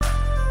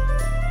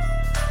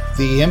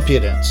The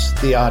impudence,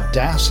 the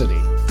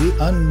audacity, the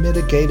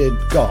unmitigated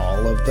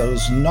gall of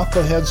those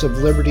knuckleheads of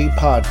liberty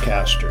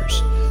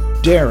podcasters,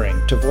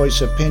 daring to voice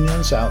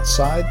opinions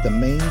outside the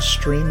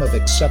mainstream of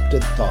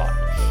accepted thought.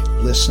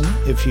 Listen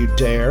if you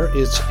dare.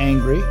 It's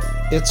angry,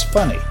 it's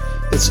funny,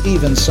 it's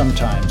even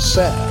sometimes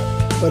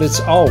sad, but it's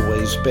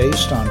always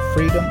based on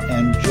freedom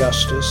and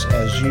justice,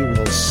 as you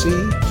will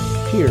see.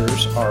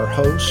 Here's our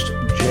host,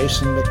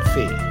 Jason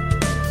McPhee.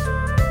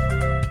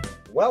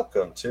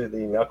 Welcome to the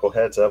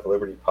Knuckleheads of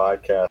Liberty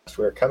podcast.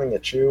 We're coming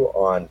at you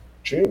on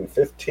June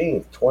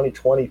 15th,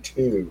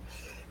 2022.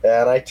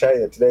 And I tell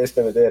you, today's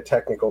been a day of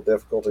technical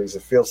difficulties.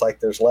 It feels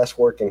like there's less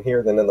work in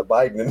here than in the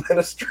Biden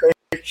administration.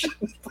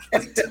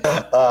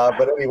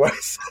 But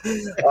anyways,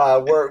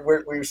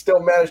 we've still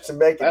managed to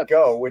make it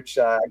go, which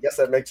I guess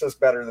that makes us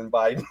better than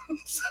Biden.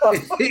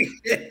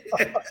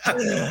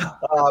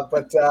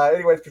 But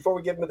anyways, before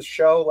we get into the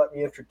show, let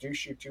me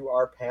introduce you to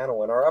our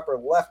panel. In our upper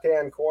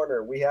left-hand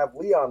corner, we have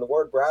Leon, the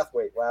Ward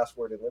Brathwaite, last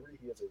word in Liberty.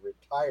 He is a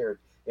retired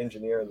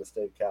engineer in the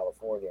state of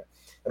California.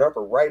 In our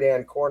upper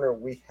right-hand corner,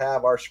 we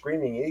have our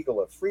screaming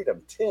eagle of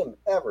freedom, Tim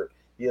Everett.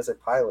 He is a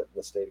pilot in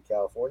the state of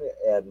California,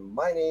 and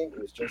my name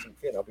is Jason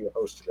Finn. I'll be your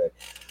host today.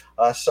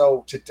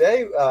 So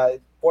today,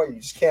 boy, you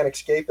just can't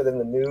escape it in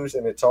the news,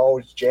 and it's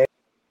always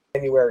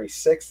January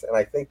 6th, and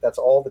I think that's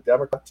all the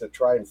Democrats to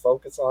try and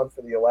focus on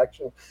for the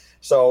election.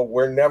 So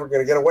we're never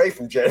going to get away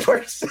from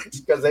January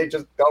 6th because they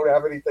just don't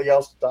have anything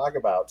else to talk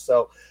about.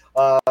 So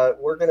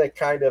we're going to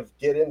kind of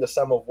get into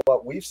some of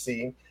what we've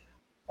seen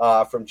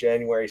from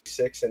January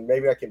 6th, and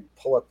maybe I can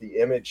pull up the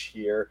image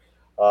here.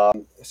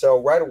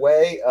 So right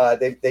away,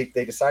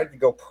 they decided to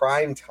go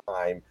prime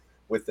time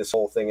with this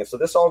whole thing. And so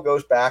this all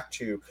goes back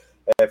to,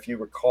 if you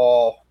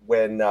recall,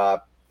 when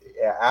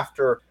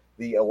after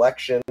the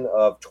election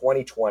of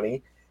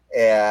 2020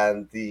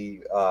 and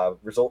the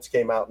results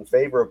came out in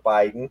favor of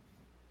Biden,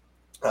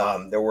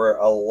 there were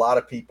a lot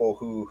of people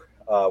who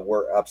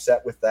were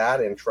upset with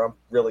that, and Trump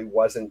really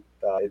wasn't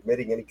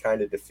admitting any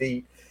kind of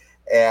defeat.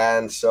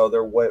 And so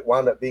there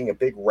wound up being a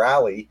big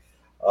rally.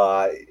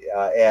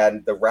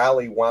 And the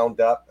rally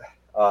wound up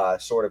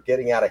sort of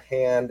getting out of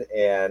hand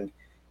and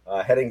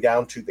heading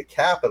down to the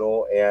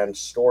Capitol and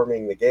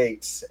storming the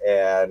gates,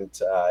 and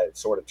it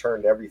sort of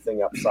turned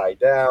everything upside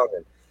down.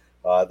 And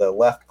the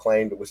left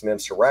claimed it was an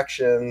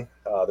insurrection.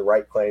 The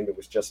right claimed it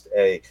was just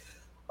a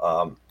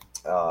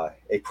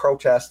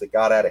protest that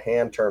got out of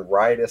hand, turned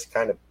riotous,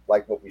 kind of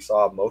like what we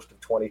saw most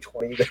of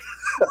 2020.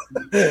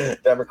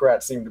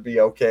 Democrats seem to be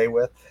okay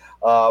with.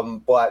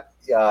 But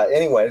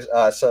anyways,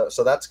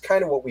 so that's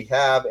kind of what we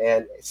have.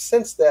 And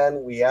since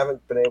then, we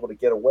haven't been able to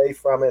get away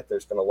from it.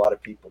 There's been a lot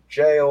of people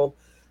jailed,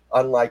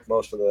 unlike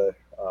most of the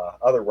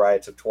other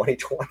riots of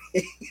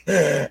 2020.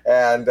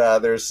 And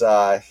there's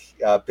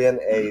been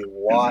a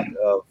lot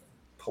of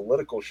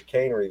political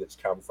chicanery that's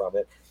come from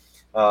it.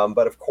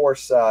 But of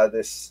course,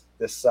 this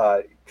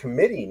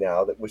committee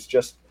now that was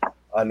just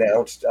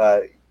announced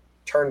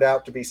turned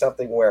out to be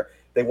something where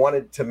they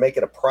wanted to make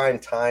it a prime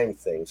time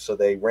thing. So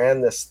they ran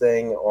this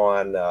thing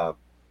on, I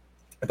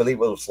believe it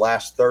was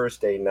last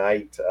Thursday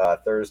night,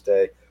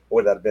 Thursday,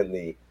 what would that have been,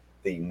 the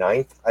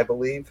 9th, I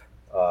believe,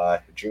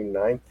 June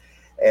 9th.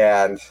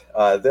 And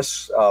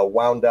this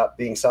wound up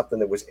being something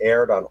that was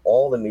aired on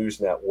all the news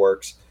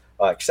networks,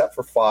 except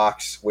for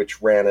Fox, which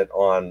ran it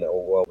on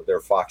their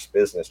Fox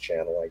Business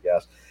channel, I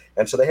guess.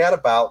 And so they had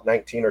about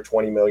 19 or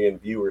 20 million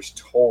viewers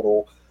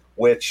total,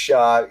 which,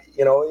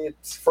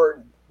 it's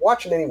for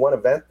watching any one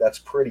event, that's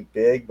pretty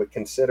big, but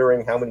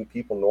considering how many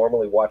people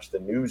normally watch the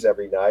news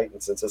every night,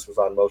 and since this was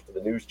on most of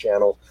the news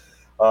channels,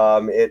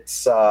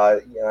 it's,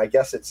 I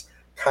guess it's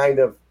kind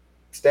of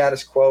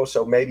status quo,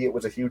 so maybe it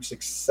was a huge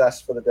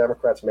success for the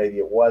Democrats, maybe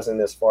it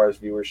wasn't as far as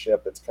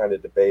viewership, it's kind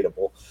of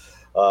debatable.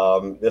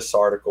 This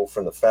article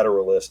from the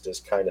Federalist is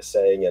kind of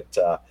saying it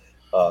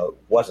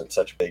wasn't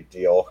such a big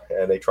deal,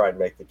 and they tried to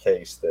make the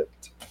case that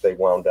they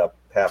wound up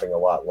having a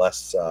lot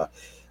less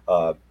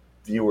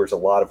viewers, a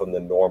lot of them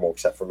than normal,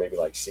 except for maybe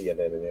like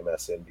CNN and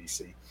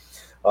MSNBC.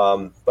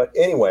 But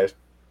anyways,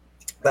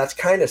 that's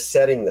kind of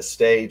setting the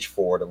stage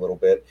for it a little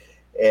bit.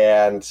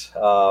 And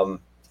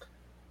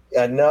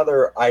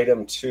another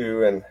item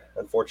too, and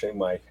unfortunately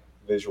my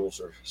visuals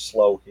are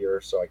slow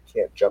here, so I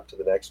can't jump to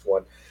the next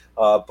one.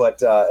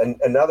 But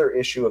another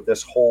issue of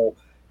this whole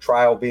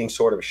trial being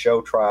sort of a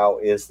show trial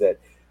is that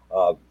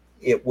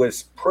it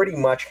was pretty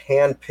much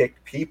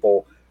hand-picked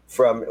people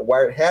from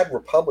where it had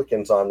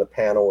Republicans on the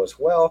panel as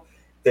well.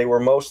 They were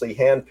mostly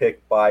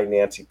handpicked by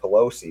Nancy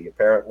Pelosi.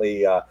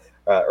 Apparently,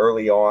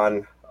 early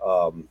on,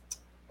 I'm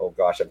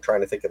trying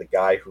to think of the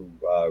guy who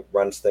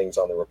runs things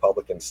on the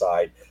Republican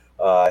side.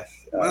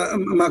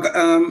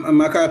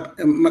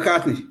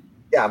 McCarthy.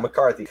 Yeah,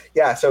 McCarthy.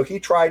 Yeah, so he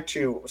tried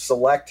to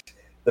select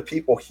the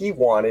people he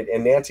wanted,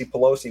 and Nancy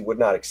Pelosi would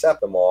not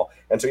accept them all.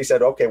 And so he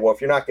said, okay, well, if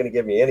you're not going to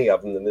give me any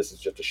of them, then this is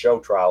just a show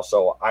trial,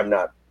 so I'm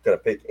not going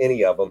to pick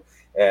any of them,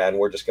 and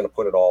we're just going to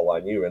put it all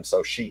on you. And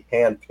so she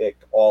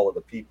handpicked all of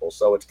the people.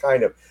 So it's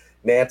kind of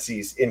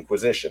Nancy's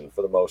Inquisition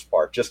for the most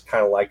part, just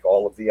kind of like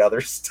all of the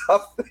other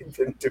stuff they've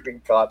been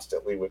doing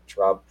constantly with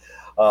Trump.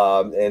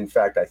 In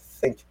fact, I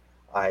think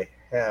I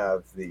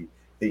have the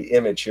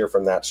image here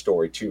from that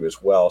story too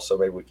as well. So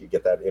maybe we could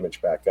get that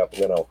image back up,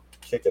 and then I'll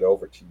kick it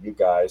over to you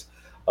guys.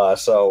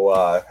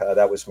 So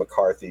that was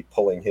McCarthy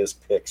pulling his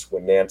picks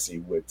when Nancy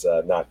was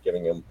not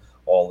giving him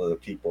all of the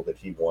people that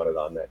he wanted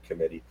on that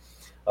committee.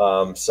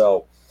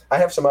 So I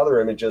have some other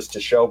images to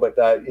show, but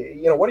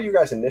what are you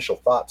guys' initial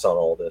thoughts on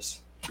all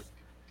this?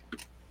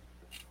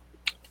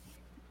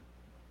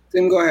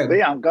 Tim, go ahead.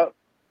 Leon, go.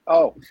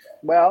 Oh,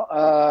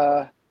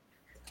 well,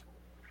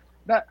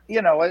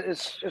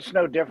 it's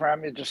no different.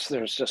 I mean,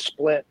 there's a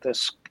split,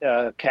 this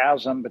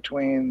chasm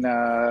between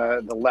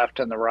the left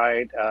and the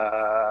right,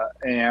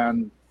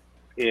 and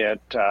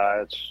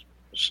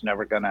it's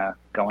never going to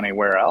go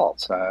anywhere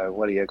else.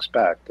 What do you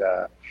expect?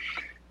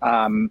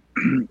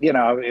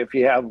 If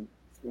you have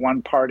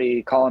one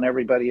party calling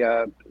everybody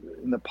in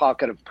the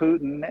pocket of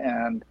Putin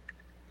and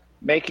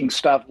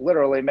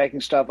literally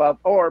making stuff up,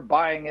 or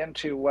buying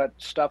into what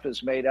stuff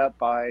is made up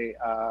by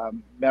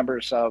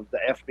members of the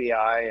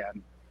FBI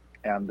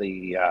and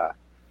the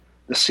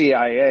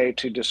CIA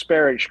to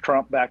disparage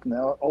Trump back in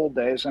the old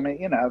days. I mean,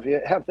 if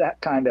you have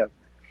that kind of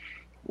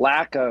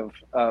lack of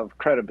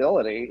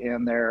credibility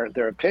in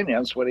their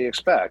opinions, what do you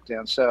expect?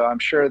 And so I'm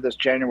sure this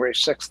January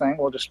 6th thing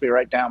will just be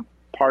right down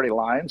party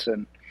lines.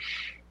 And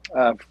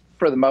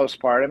for the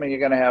most part, I mean, you're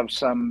going to have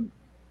some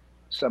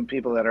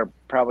people that are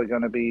probably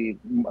going to be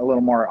a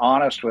little more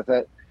honest with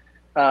it.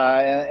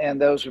 And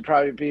those would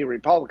probably be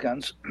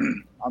Republicans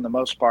on the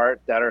most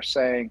part that are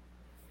saying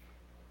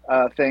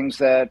things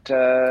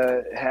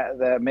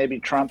that maybe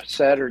Trump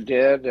said or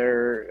did,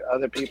 or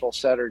other people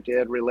said or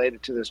did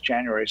related to this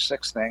January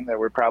 6th thing that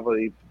were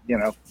probably,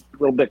 a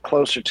little bit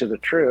closer to the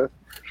truth.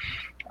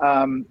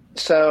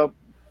 So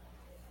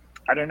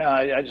I don't know.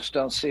 I just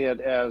don't see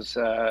it as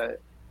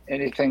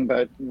anything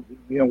but,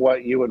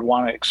 what you would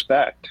want to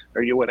expect,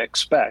 or you would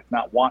expect,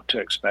 not want to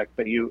expect,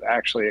 but you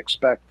actually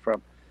expect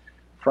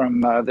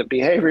from the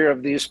behavior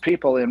of these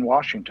people in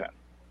Washington.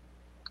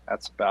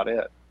 That's about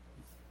it.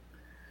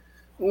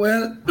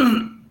 Well,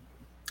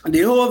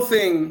 the whole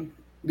thing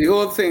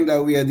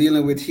that we are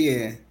dealing with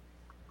here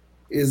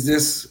is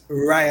this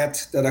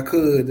riot that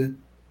occurred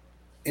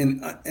in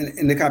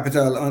the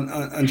Capitol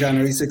on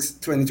January 6,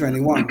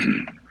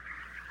 2021.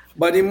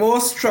 But the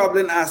most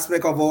troubling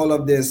aspect of all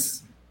of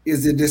this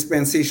is the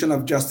dispensation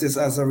of justice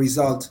as a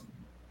result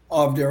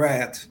of the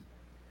riot.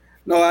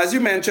 Now, as you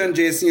mentioned,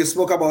 Jason, you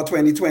spoke about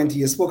 2020.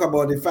 You spoke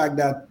about the fact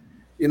that,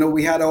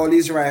 we had all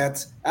these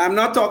riots. I'm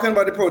not talking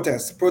about the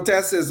protests.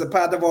 Protests is a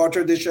part of our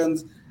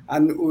traditions,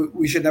 and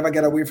we should never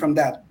get away from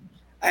that.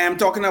 I am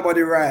talking about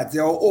the riots.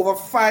 There are over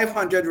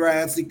 500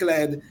 riots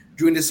declared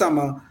during the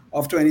summer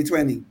of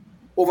 2020.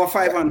 Over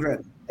 500.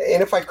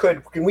 And if I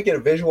could, can we get a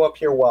visual up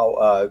here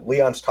while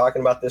Leon's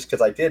talking about this?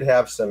 Because I did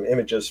have some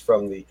images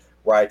from the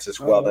riots as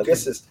well. Okay. Now,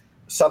 this is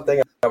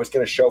something I was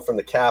going to show from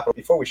the Capitol.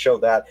 Before we show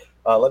that,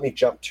 let me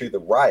jump to the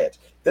riot.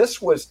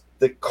 This was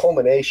the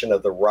culmination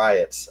of the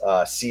riots,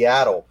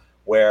 Seattle,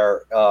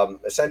 where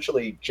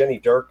essentially Jenny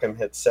Durkan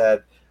had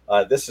said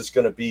this is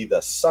going to be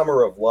the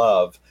summer of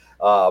love,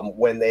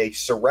 when they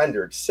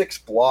surrendered 6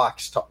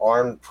 blocks to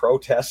armed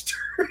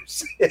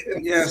protesters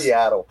in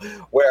Seattle,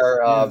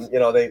 where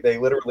they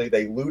literally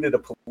looted a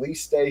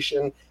police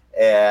station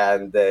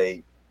and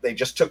they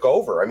just took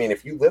over. I mean,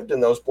 if you lived in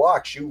those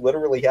blocks, you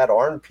literally had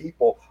armed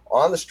people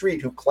on the street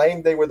who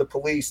claimed they were the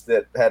police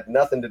that had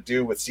nothing to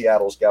do with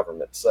Seattle's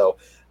government. So,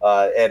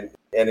 and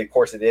of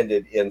course, it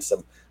ended in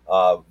some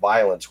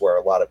violence where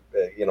a lot of,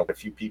 a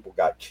few people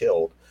got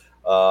killed.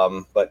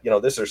 But,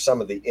 these are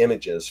some of the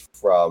images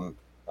from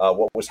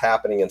what was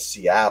happening in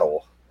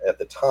Seattle at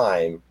the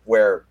time,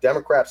 where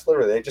Democrats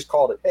literally, they just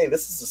called it, hey,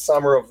 this is the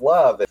summer of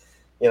love.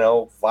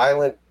 And,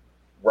 violent,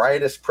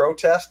 riotous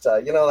protest,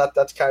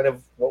 that's kind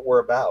of what we're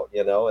about,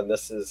 and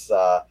this is,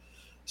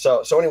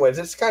 so anyways,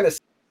 it's kind of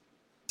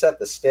set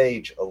the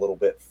stage a little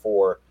bit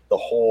for the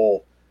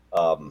whole,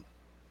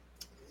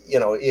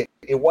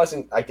 it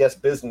wasn't, I guess,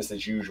 business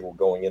as usual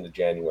going into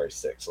January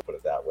 6th, let's put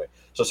it that way.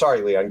 So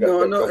sorry, Leon.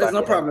 No, it's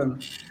no problem.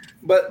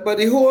 But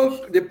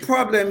the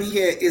problem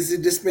here is the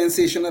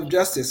dispensation of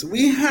justice.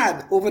 We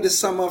had, over the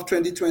summer of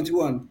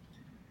 2021,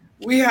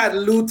 we had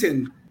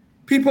looting,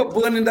 people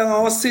burning down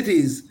our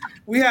cities.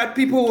 We had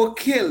people who were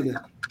killed.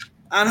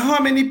 And how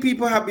many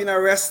people have been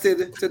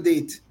arrested to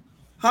date?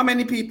 How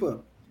many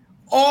people?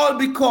 All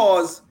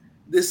because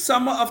the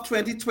summer of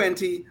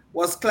 2020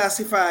 was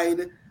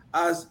classified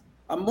as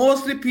a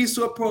mostly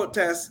peaceful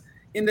protest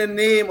in the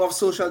name of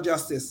social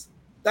justice.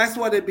 That's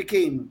what it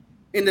became,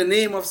 in the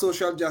name of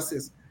social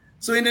justice.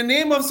 So in the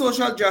name of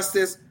social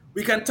justice,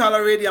 we can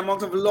tolerate the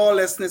amount of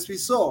lawlessness we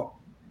saw.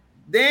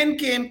 Then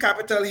came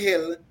Capitol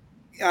Hill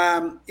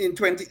in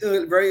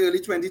very early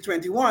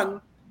 2021,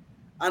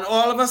 and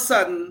all of a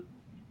sudden,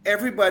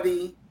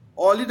 everybody,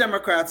 all the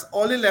Democrats,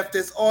 all the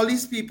leftists, all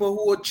these people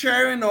who were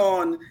cheering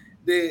on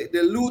the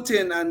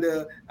looting and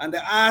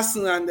the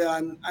arson and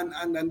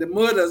the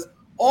murders,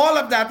 all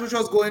of that which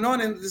was going on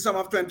in the summer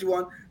of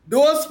 21,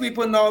 those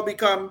people now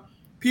become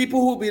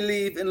people who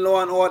believe in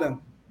law and order.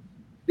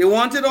 They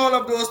wanted all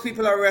of those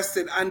people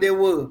arrested, and they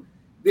were.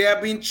 They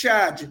have been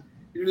charged.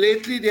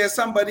 Lately, there's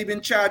somebody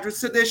been charged with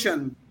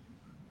sedition.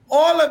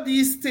 All of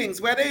these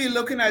things, whether you're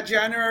looking at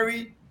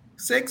January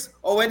 6th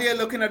or whether you're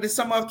looking at the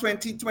summer of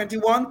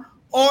 2021,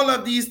 all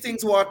of these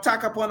things were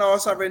attack upon our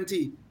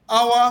sovereignty,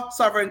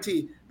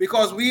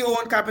 because we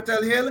own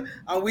Capitol Hill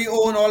and we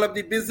own all of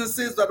the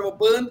businesses that were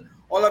burned,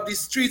 all of the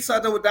streets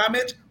that were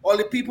damaged, all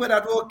the people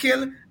that were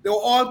killed. They were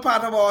all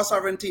part of our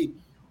sovereignty.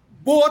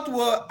 Both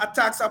were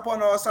attacks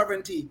upon our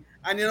sovereignty.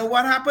 And you know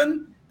what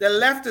happened? The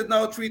left is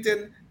now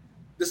treating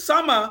the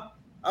summer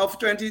of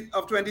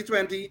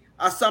 2020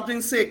 as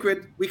something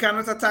sacred. We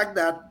cannot attack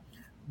that.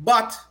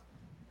 But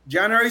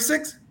January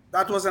 6th,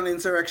 that was an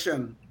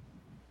insurrection.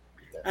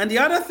 And the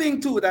other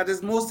thing, too, that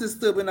is most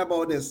disturbing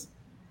about this,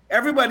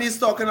 everybody's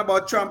talking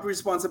about Trump's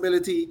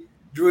responsibility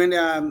during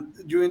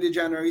the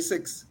January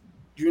 6th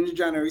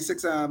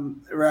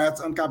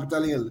riots on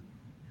Capitol Hill.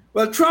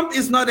 Well, Trump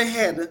is not the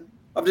head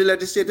of the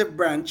legislative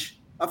branch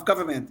of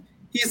government.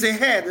 He's the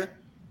head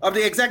of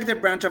the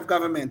executive branch of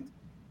government.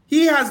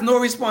 He has no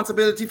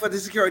responsibility for the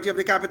security of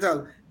the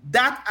Capitol.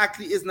 That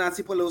actually is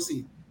Nancy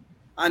Pelosi.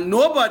 And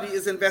nobody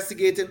is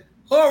investigating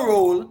her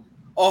role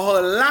or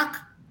her lack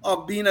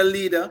of being a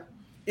leader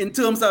in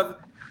terms of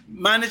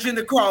managing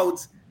the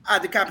crowds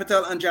at the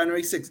Capitol on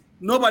January 6th.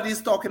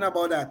 Nobody's talking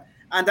about that.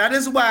 And that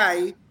is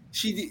why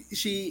she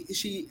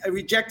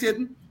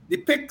rejected the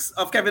picks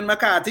of Kevin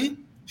McCarthy.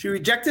 She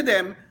rejected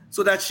them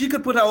so that she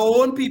could put her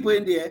own people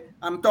in there.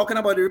 I'm talking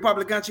about the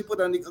Republicans she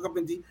put on the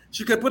committee.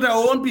 She could put her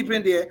own people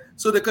in there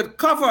so they could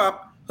cover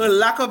up her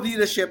lack of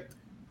leadership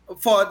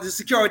for the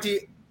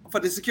security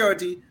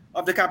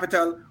of the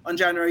Capitol on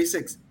January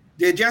 6th.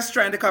 They're just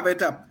trying to cover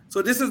it up.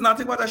 So this is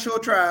nothing but a show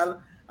trial,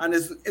 and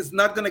it's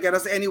not going to get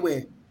us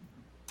anywhere.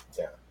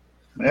 Yeah.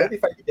 Maybe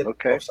if I could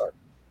get sorry.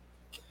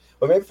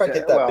 Well, maybe if I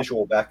get that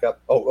visual back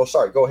up. Oh,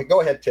 sorry. Go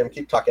ahead, Tim.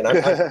 Keep talking.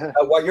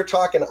 While you're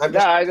talking, I'm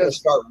just going to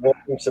start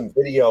rolling some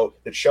video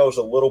that shows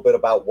a little bit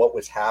about what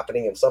was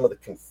happening and some of the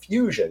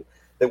confusion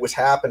that was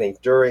happening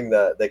during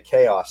the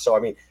chaos. So, I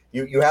mean,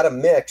 you had a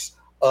mix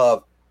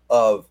of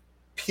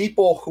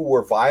people who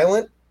were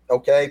violent,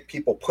 okay,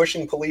 people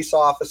pushing police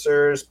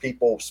officers,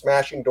 people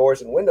smashing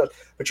doors and windows,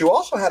 but you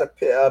also had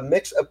a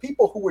mix of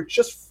people who were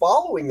just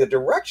following the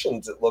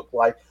directions, it looked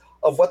like,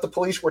 of what the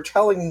police were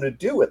telling them to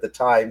do at the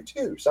time,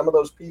 too. Some of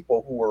those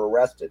people who were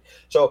arrested.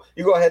 So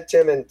you go ahead,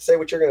 Tim, and say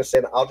what you're going to say,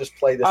 and I'll just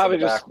play this in the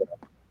background.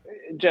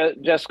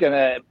 Just going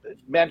to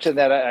mention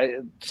that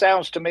it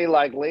sounds to me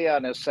like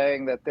Leon is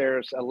saying that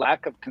there's a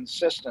lack of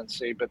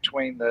consistency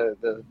between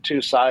the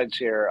two sides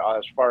here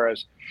as far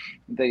as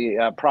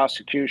the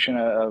prosecution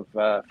of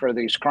for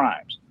these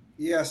crimes.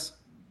 Yes.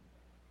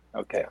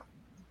 Okay.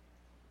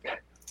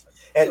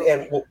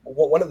 And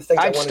one of the things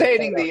I'm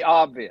stating the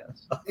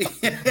obvious.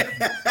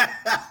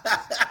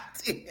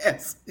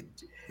 Yes.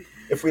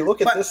 If we look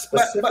at this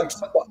specific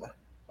spot,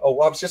 I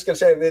was just going to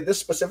say this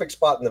specific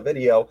spot in the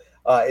video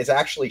is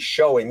actually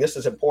showing. This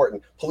is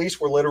important.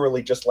 Police were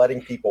literally just letting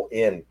people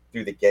in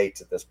through the gates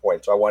at this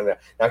point. So I wanted to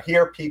now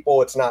here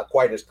people. It's not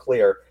quite as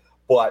clear,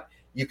 but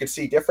you could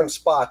see different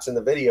spots in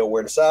the video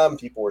where in some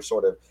people were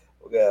sort of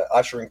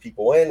ushering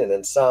people in, and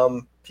then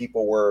some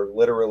people were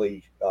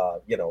literally,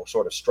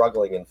 sort of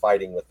struggling and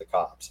fighting with the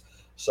cops.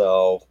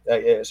 So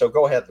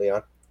go ahead,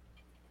 Leon.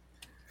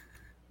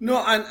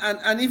 No,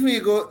 and even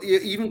you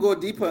go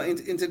deeper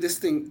into this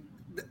thing.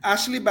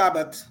 Ashley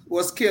Babbitt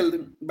was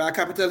killed by a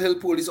Capitol Hill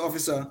police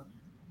officer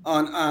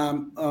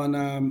on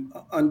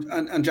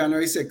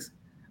January 6th.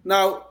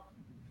 Now,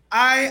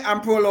 I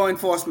am pro law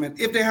enforcement.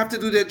 If they have to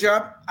do their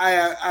job,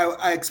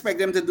 I expect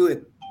them to do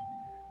it.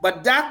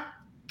 But that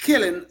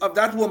killing of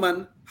that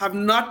woman have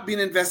not been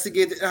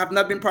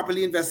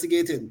properly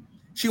investigated.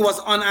 She was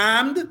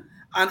unarmed,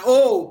 and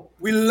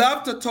we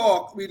love to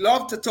talk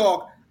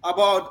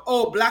about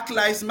Black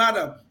Lives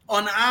Matter.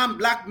 Unarmed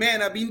black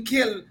men are being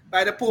killed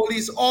by the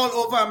police all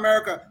over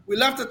America. We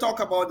love to talk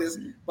about this,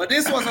 but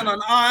this was an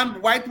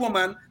unarmed white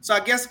woman, so I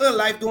guess her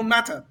life don't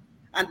matter.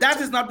 And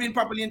that is not being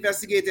properly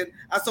investigated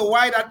as to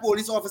why that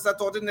police officer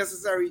thought it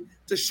necessary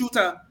to shoot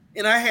her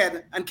in her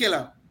head and kill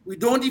her. We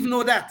don't even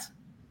know that.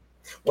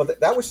 Well,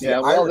 that was the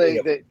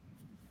irony.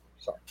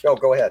 Sorry. No,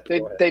 go ahead.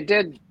 They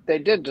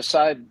did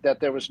decide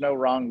that there was no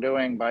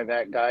wrongdoing by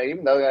that guy,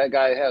 even though that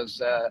guy has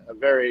a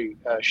very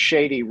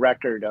shady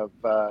record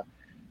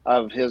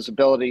of his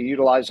ability to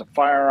utilize a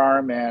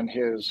firearm and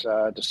his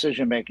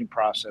decision-making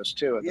process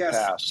too in the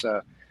past.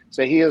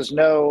 So he is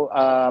no,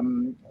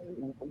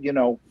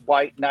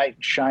 white knight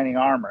in shining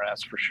armor.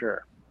 That's for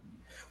sure.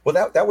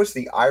 Well, that was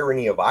the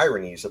irony of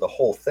ironies of the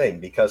whole thing,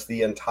 because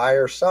the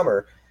entire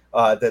summer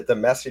that the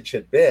message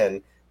had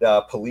been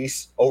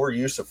police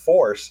overuse of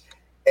force,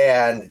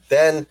 and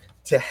then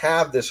to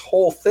have this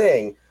whole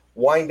thing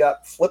wind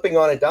up flipping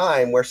on a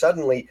dime where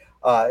suddenly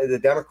the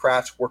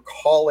Democrats were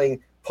calling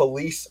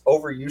police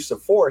overuse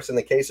of force in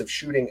the case of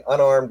shooting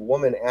unarmed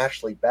woman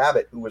Ashley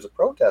Babbitt, who was a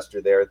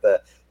protester there at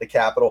the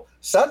Capitol.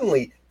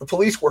 Suddenly, the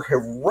police were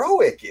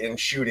heroic in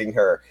shooting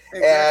her.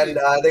 Exactly.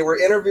 And they were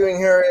interviewing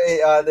her,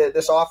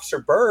 this Officer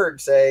Byrd,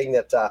 saying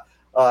that,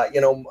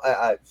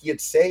 he had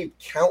saved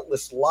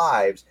countless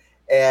lives.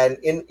 And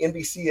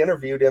NBC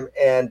interviewed him,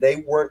 and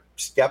they weren't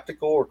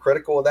skeptical or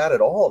critical of that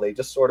at all. They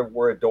just sort of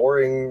were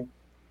adoring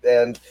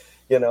and,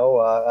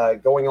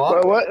 going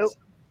on. Well,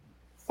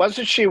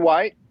 wasn't she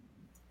white?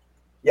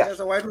 Yeah. She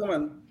was a white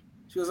woman.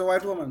 She was a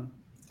white woman.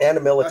 And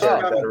a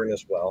military veteran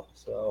as well.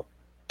 So.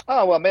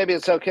 Oh, well, maybe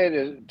it's okay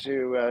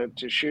to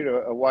shoot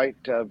a white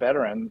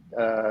veteran.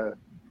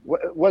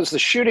 Was the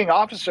shooting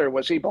officer,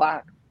 was he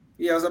black?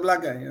 Yeah, he was a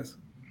black guy, yes.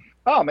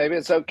 Oh, maybe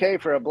it's okay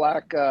for a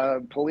black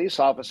police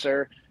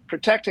officer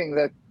protecting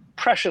the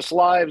precious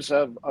lives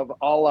of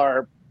all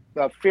our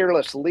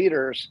fearless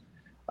leaders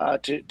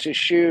to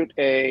shoot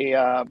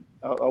a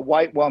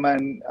white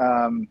woman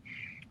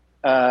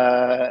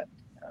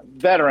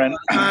veteran,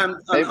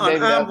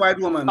 unarmed white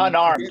woman,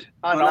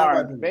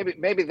 unarmed.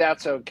 Maybe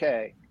that's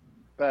okay,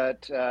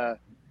 but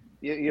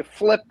you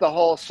flip the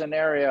whole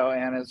scenario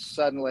and it's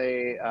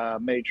suddenly a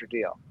major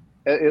deal.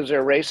 Is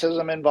there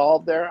racism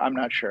involved there? I'm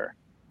not sure.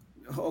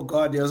 Oh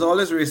God, there's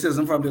always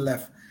racism from the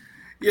left.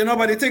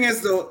 But the thing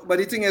is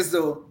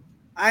though,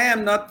 I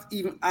am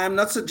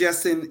not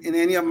suggesting in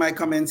any of my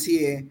comments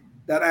here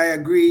that I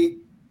agree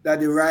that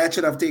the riot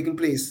should have taken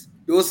place.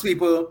 Those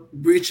people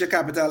breached the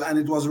Capitol and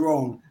it was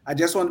wrong. I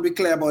just want to be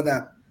clear about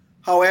that.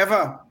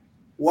 However,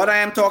 what I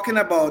am talking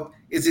about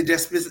is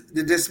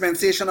the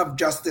dispensation of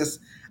justice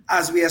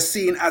as we are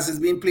seeing, as it's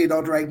being played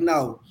out right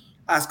now,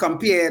 as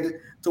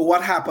compared to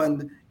what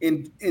happened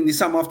in the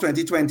summer of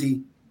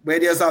 2020, where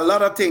there's a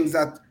lot of things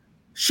that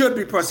should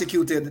be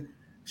prosecuted.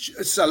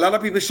 So a lot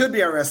of people should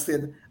be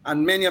arrested,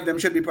 and many of them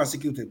should be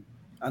prosecuted.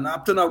 And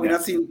up to now, we're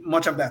not seeing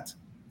much of that.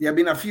 There have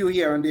been a few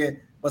here and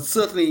there, but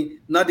certainly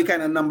not the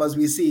kind of numbers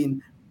we've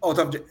seen out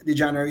of the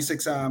January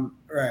 6th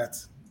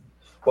riots.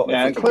 Well,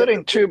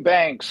 including 2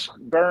 banks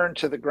burned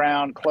to the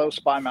ground close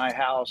by my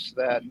house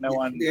that no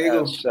one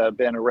has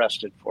been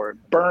arrested for.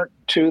 Burnt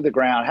to the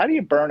ground. How do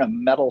you burn a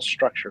metal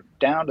structure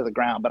down to the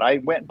ground? But I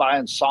went by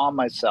and saw them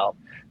myself.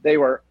 They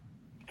were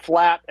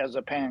flat as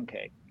a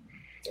pancake.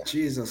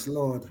 Jesus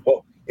Lord.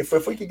 Well, if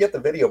we could get the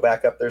video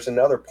back up, there's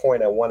another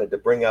point I wanted to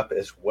bring up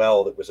as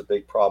well that was a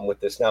big problem with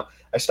this. Now,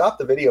 I stopped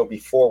the video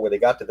before where they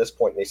got to this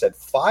point and they said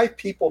 5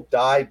 people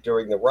died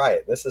during the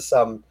riot. This is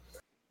some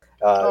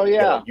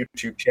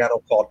YouTube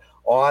channel called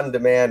On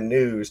Demand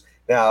News.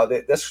 Now,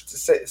 this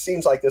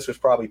seems like this was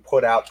probably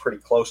put out pretty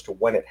close to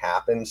when it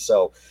happened.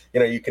 So,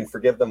 you can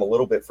forgive them a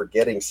little bit for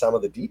getting some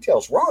of the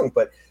details wrong.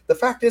 But the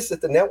fact is that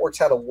the networks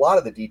had a lot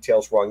of the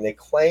details wrong. They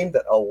claimed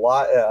that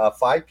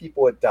 5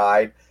 people had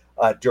died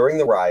during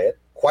the riot.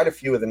 Quite a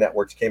few of the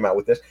networks came out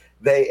with this.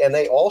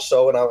 They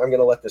also, and I'm going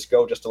to let this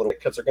go just a little bit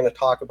because they're going to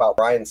talk about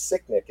Ryan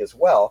Sicknick as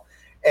well.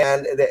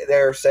 And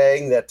they're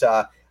saying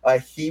that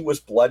he was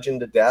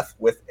bludgeoned to death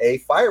with a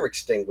fire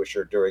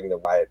extinguisher during the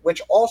riot,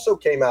 which also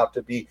came out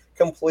to be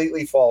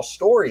completely false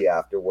story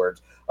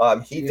afterwards.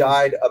 He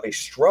died of a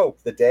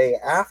stroke the day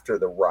after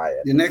the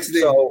riot. The next day.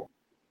 So,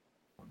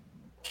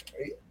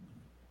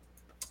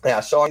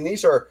 so I mean,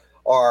 these are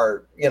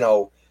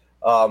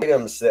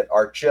items that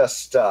are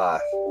just,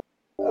 that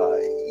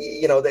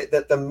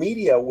the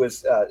media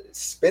was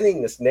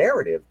spinning this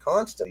narrative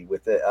constantly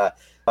with it,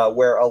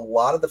 where a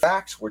lot of the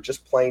facts were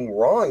just plain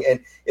wrong.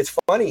 And it's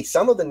funny,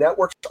 some of the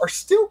networks are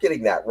still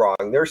getting that wrong.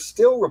 They're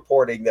still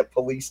reporting that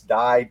police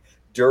died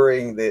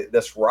during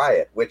this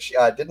riot, which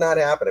did not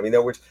happen. I mean,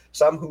 there was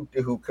some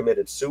who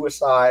committed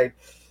suicide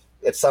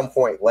at some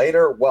point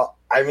later. Well,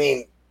 I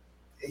mean,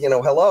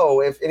 hello,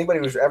 if anybody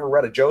who's ever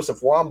read a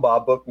Joseph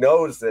Wambaugh book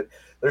knows that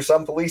there's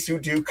some police who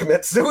do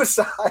commit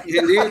suicide.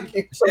 Indeed.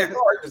 It's so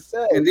hard to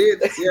say. Indeed.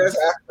 Yes.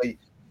 Exactly.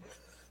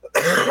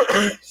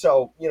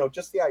 So,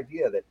 just the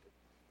idea that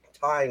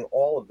tying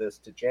all of this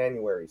to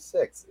January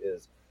 6th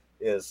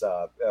is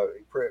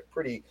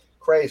pretty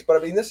crazy.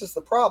 But I mean, this is the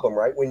problem,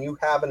 right? When you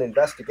have an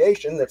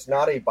investigation that's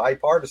not a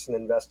bipartisan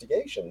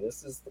investigation,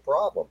 this is the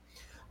problem.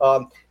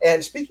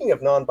 And speaking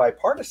of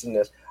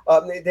non-bipartisanness,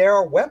 they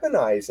are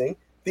weaponizing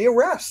the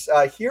arrests.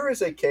 Here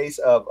is a case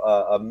of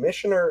a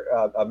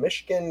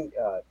Michigan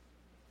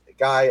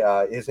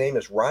guy. His name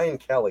is Ryan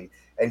Kelly,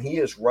 and he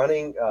is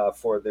running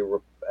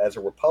as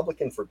a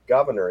Republican for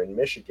governor in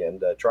Michigan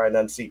to try and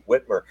unseat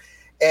Whitmer.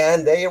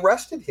 And they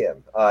arrested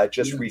him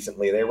just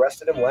recently. They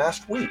arrested him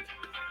last week.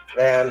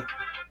 And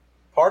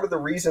part of the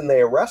reason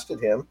they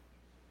arrested him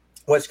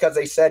was because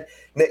they said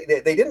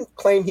they didn't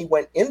claim he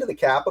went into the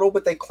Capitol,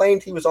 but they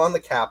claimed he was on the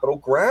Capitol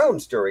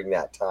grounds during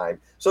that time.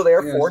 So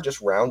therefore,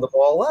 just round them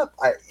all up.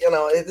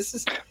 This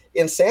is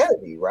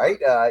insanity, right?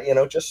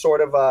 Just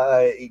sort of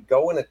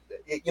go in.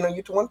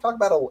 You want to talk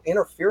about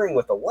interfering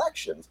with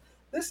elections.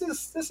 This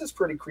is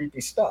pretty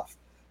creepy stuff.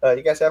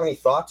 You guys have any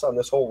thoughts on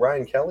this whole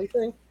Ryan Kelly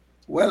thing?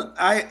 Well,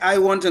 I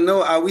want to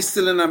know: are we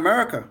still in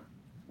America?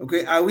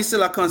 Okay, are we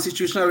still a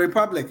constitutional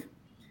republic?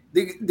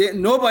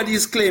 Nobody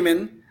is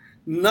claiming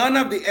None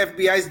of the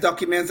FBI's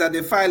documents that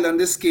they filed on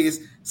this case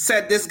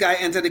said this guy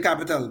entered the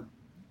Capitol.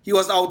 He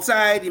was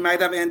outside. He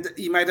might have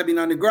been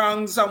on the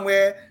ground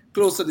somewhere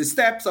close to the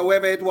steps or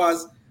wherever it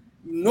was.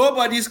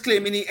 Nobody's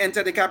claiming he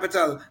entered the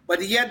Capitol,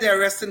 but yet they're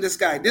arresting this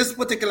guy, this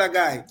particular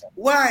guy.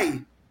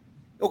 Why?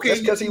 Okay,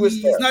 because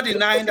he's not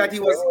denying that he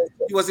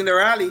was in the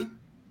rally.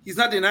 He's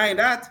not denying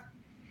that,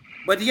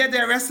 but yet they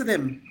arrested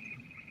him.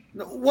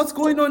 What's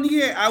going on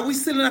here? Are we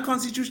still in a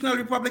constitutional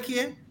republic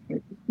here?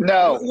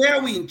 No. Where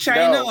are we, in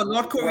China or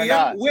North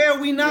Korea? Where are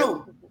we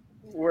now?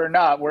 We're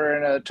not. We're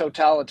in a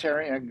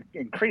totalitarian,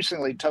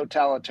 increasingly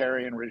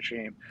totalitarian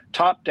regime,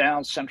 top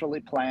down,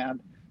 centrally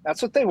planned.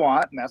 That's what they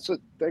want, and that's what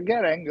they're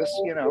getting. This,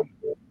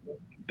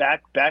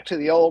 back to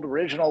the old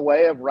original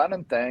way of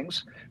running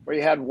things, where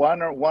you had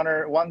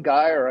one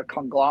guy or a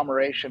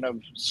conglomeration of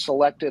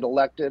selected,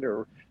 elected,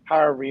 or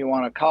however you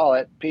want to call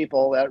it,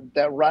 people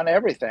that run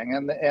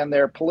everything, and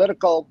their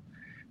political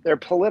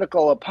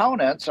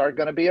opponents are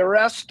going to be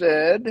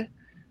arrested,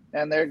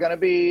 and they're going to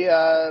be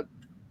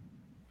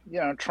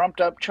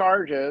trumped up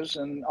charges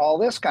and all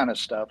this kind of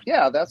stuff.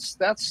 Yeah, that's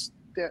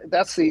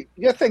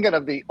you're thinking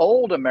of the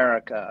old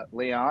America,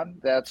 Leon.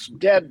 That's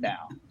dead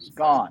now. It's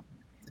gone.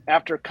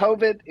 After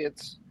COVID,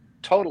 it's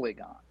totally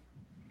gone.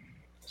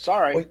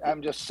 Sorry,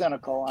 I'm just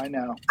cynical. I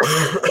know.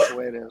 That's the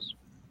way it is.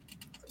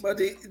 But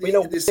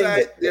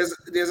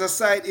there's a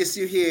side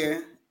issue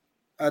here.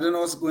 I don't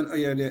know what's going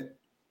on here.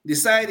 The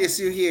side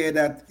issue here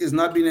that is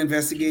not being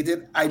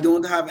investigated, I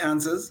don't have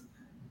answers.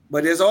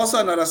 But there's also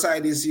another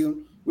side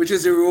issue, which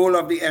is the role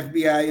of the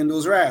FBI in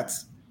those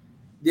riots.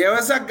 There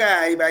was a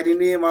guy by the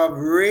name of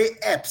Ray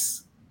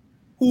Epps,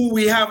 who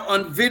we have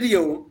on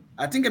video.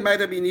 I think it might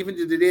have been even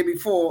the day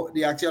before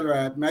the actual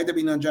riot, might have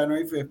been on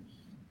January 5th,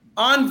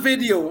 on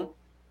video,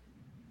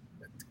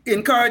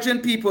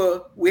 encouraging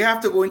people, we have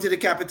to go into the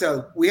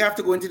Capitol. We have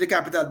to go into the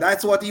Capitol.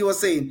 That's what he was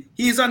saying.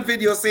 He's on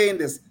video saying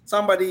this.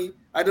 Somebody,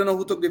 I don't know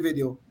who took the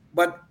video,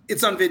 but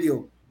it's on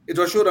video. It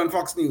was showed on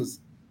Fox News.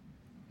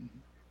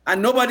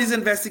 And nobody's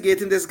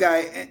investigating this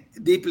guy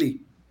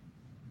deeply.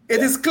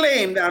 It is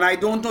claimed, and I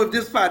don't know if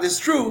this part is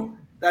true,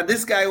 that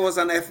this guy was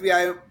an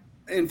FBI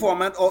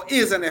informant or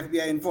is an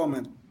FBI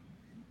informant.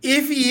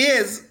 If he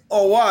is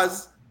or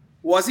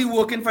was he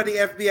working for the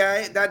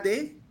FBI that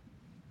day?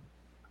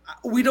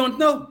 We don't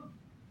know.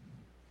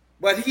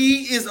 But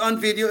he is on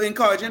video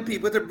encouraging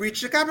people to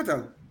breach the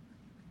Capitol.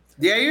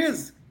 There he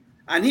is.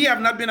 And he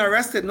have not been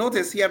arrested.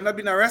 Notice, he have not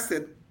been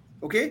arrested.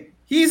 Okay?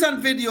 He's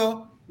on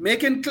video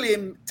making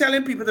claim,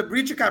 telling people to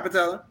breach the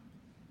Capitol.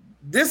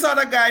 This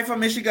other guy from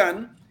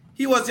Michigan,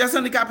 he was just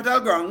on the Capitol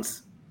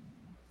grounds.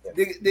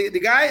 The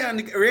guy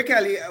on Ray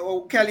Kelly,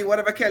 or Kelly,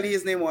 whatever Kelly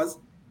his name was,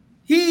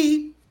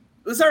 he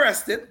was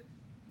arrested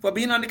for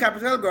being on the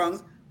Capitol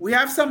grounds. We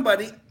have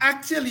somebody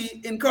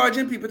actually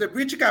encouraging people to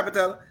breach the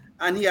Capitol,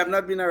 and he have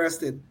not been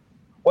arrested.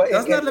 Well,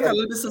 doesn't that look a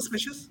little bit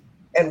suspicious?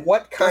 And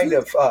what kind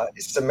of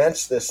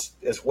cements this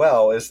as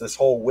well is this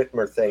whole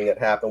Whitmer thing that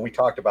happened. We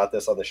talked about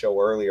this on the show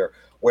earlier,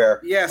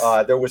 where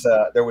there was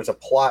a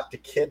plot to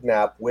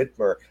kidnap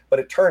Whitmer, but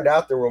it turned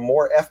out there were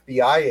more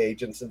FBI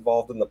agents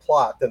involved in the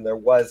plot than there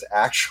was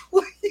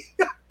actually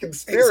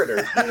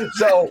conspirators.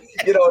 So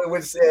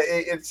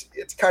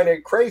it's kind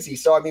of crazy.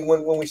 So I mean,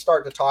 when we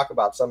start to talk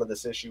about some of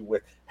this issue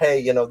with,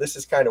 hey, this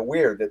is kind of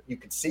weird that you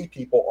could see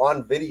people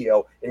on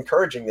video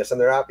encouraging this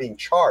and they're not being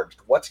charged.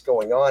 What's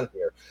going on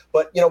here?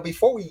 But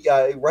before we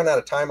run out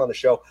of time on the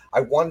show,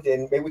 I wanted to,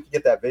 and maybe we could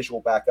get that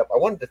visual back up. I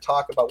wanted to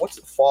talk about what's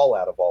the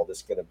fallout of all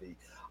this going to be.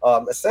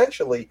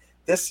 Essentially,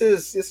 this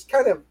is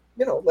kind of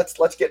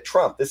let's get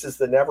Trump. This is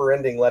the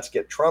never-ending let's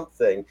get Trump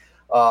thing,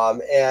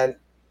 and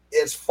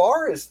as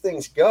far as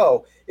things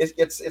go,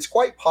 it's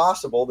quite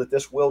possible that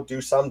this will do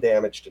some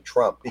damage to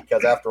Trump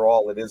because, after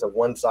all, it is a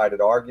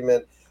one-sided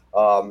argument.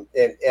 And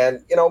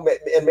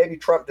maybe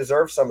Trump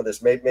deserves some of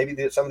this.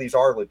 Maybe some of these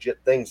are legit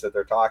things that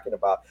they're talking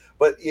about.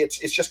 But it's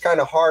just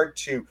kind of hard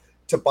to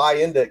buy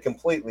into it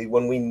completely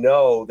when we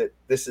know that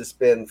this has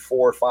been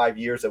 4 or 5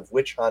 years of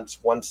witch hunts,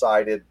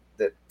 one-sided,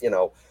 that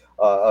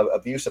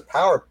abuse of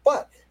power.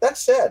 But that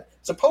said,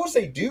 suppose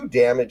they do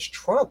damage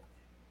Trump.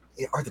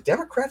 Are the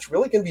Democrats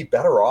really going to be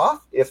better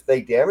off if they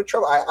damage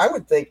Trump? I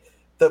would think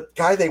the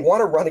guy they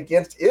want to run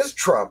against is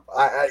Trump.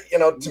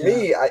 To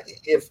me,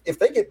 if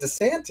they get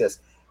DeSantis,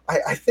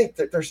 I think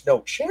that there's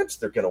no chance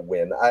they're going to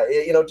win.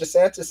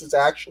 DeSantis has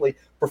actually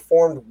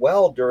performed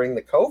well during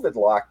the COVID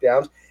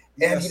lockdowns,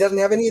 and he doesn't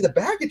have any of the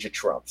baggage of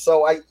Trump.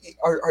 So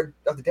are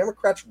the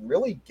Democrats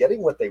really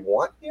getting what they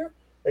want here?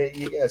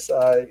 You guys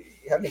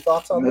have any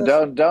thoughts on this?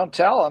 Don't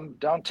tell them.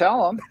 Don't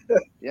tell them.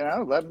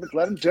 Let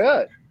them do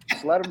it.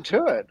 Just let them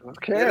do it. Who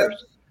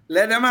cares?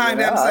 Let them hang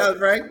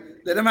themselves, right?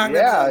 Let them hang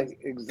themselves.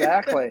 Yeah,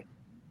 exactly.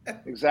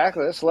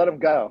 Exactly. Let's let them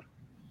go.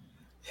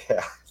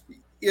 Yeah.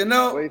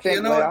 What do you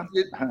think, Leon?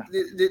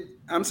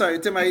 I'm sorry,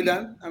 Tim, are you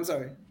done? I'm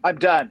sorry. I'm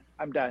done.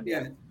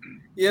 Yeah.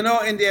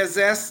 In their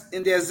zest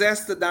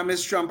to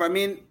damage Trump, I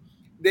mean,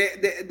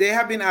 they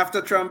have been after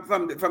Trump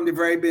from the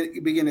very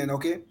beginning,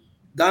 okay?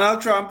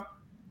 Donald Trump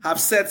have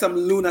said some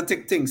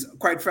lunatic things,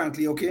 quite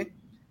frankly, okay?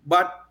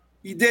 But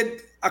he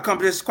did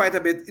accomplished quite a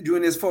bit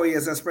during his 4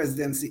 years as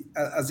presidency,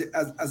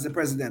 as the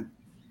president.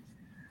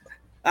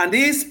 And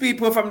these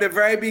people from the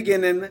very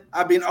beginning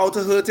have been out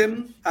to hurt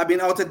him, have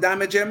been out to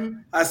damage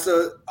him, as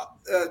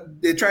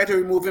they try to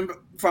remove him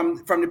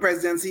from the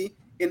presidency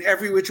in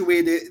every which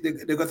way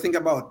they could think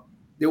about.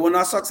 They were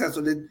not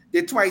successful.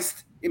 They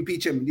twice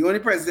impeached him, the only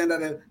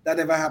president that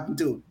ever happened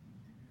to.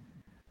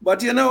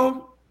 But you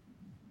know,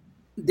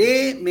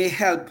 they may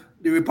help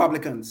the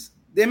Republicans.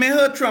 They may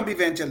hurt Trump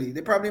eventually.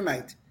 They probably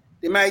might.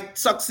 They might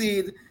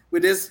succeed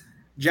with this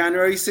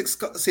January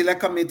 6th Select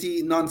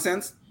Committee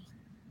nonsense.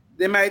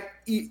 They might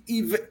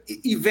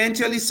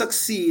eventually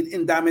succeed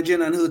in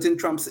damaging and hurting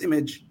Trump's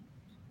image.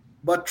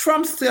 But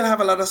Trump still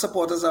have a lot of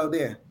supporters out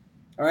there,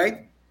 all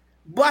right?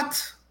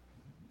 But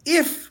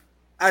if,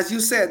 as you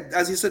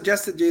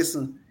suggested,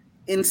 Jason,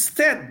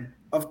 instead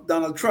of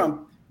Donald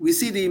Trump, we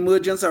see the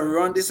emergence of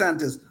Ron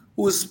DeSantis,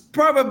 who's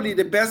probably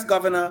the best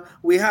governor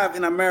we have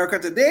in America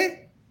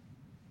today,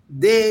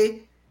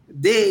 they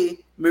may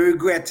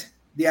regret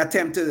the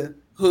attempt to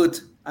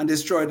hurt and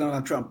destroy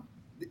Donald Trump.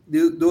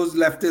 Those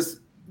leftist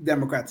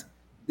Democrats,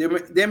 they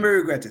may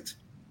regret it.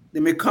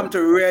 They may come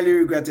to really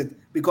regret it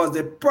because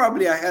they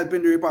probably are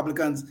helping the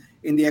Republicans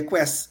in their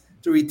quest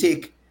to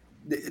retake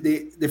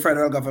the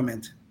federal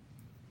government.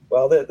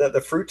 Well,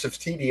 the fruits of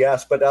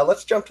TDS, but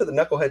let's jump to the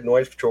Knucklehead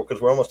Noise Patrol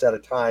because we're almost out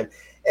of time.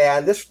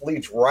 And this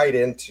leads right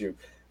into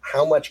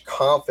how much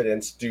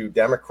confidence do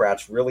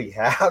Democrats really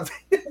have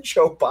in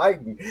Joe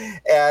Biden?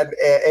 And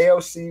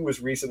AOC was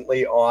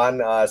recently on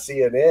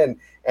CNN,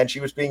 and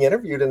she was being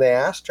interviewed, and they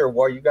asked her,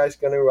 well, are you guys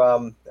going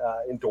to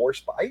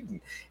endorse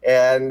Biden?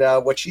 And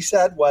what she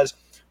said was,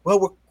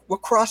 well, we'll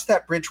cross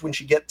that bridge when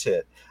you get to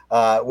it,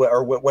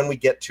 or when we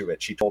get to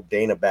it, she told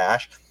Dana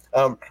Bash.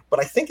 But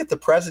I think if the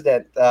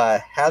president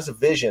has a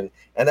vision,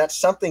 and that's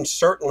something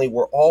certainly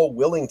we're all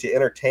willing to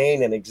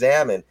entertain and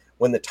examine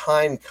when the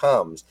time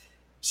comes.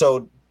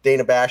 So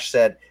Dana Bash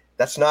said,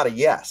 that's not a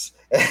yes.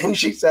 And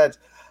she said,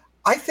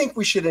 I think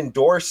we should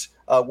endorse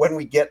when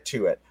we get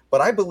to it.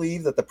 But I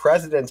believe that the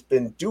president's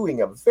been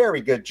doing a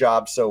very good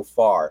job so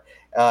far.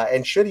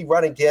 And should he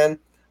run again,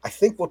 I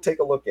think we'll take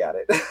a look at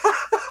it.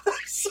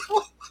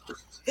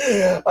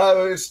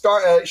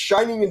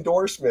 Shining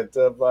endorsement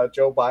of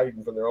Joe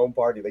Biden from their own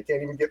party. They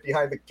can't even get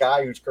behind the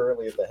guy who's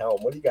currently at the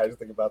helm. What do you guys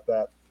think about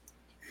that?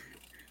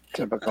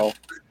 Typical.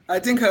 I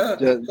think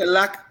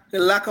the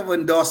lack of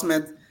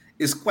endorsement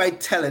is quite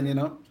telling, you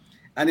know.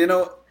 And you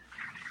know,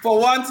 for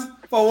once,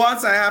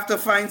 I have to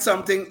find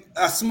something,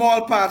 a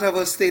small part of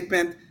a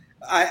statement.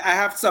 I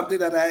have something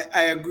that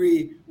I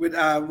agree with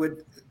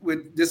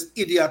this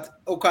idiot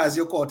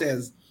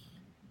Ocasio-Cortez.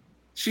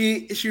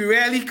 She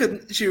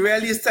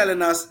really is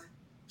telling us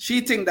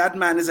she thinks that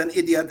man is an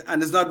idiot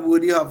and is not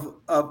worthy of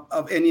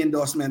any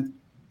endorsement.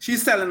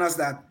 She's telling us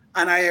that,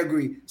 and I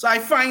agree. So I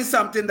find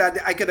something that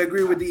I could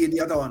agree with the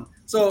idiot on.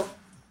 So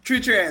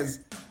 3 cheers.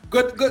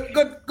 Good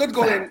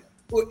going,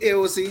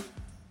 AOC.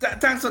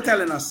 Thanks for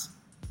telling us.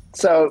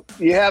 So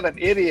you have an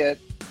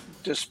idiot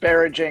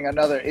disparaging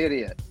another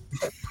idiot.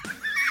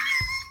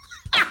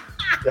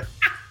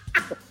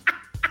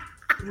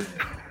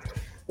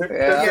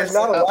 There's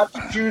not a lot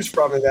to choose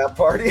from in that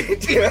party.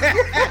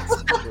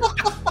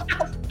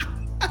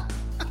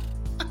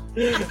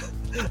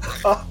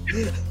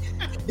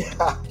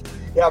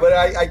 Yeah, but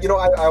I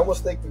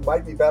almost think we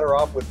might be better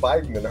off with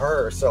Biden than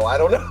her. So I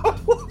don't know.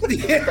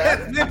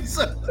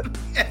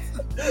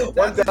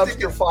 One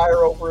dumpster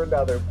fire over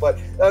another. But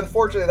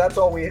unfortunately, that's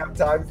all we have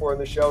time for in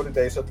the show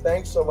today. So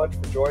thanks so much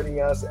for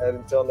joining us. And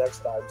until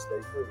next time,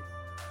 stay free.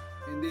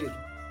 Indeed.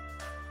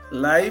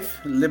 Life,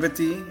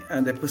 liberty,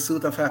 and the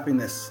pursuit of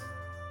happiness,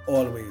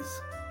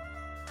 always.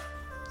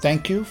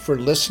 Thank you for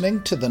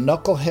listening to the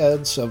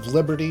Knuckleheads of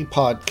Liberty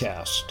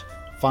podcast.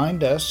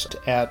 Find us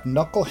at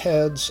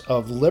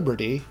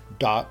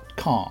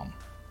knuckleheadsofliberty.com.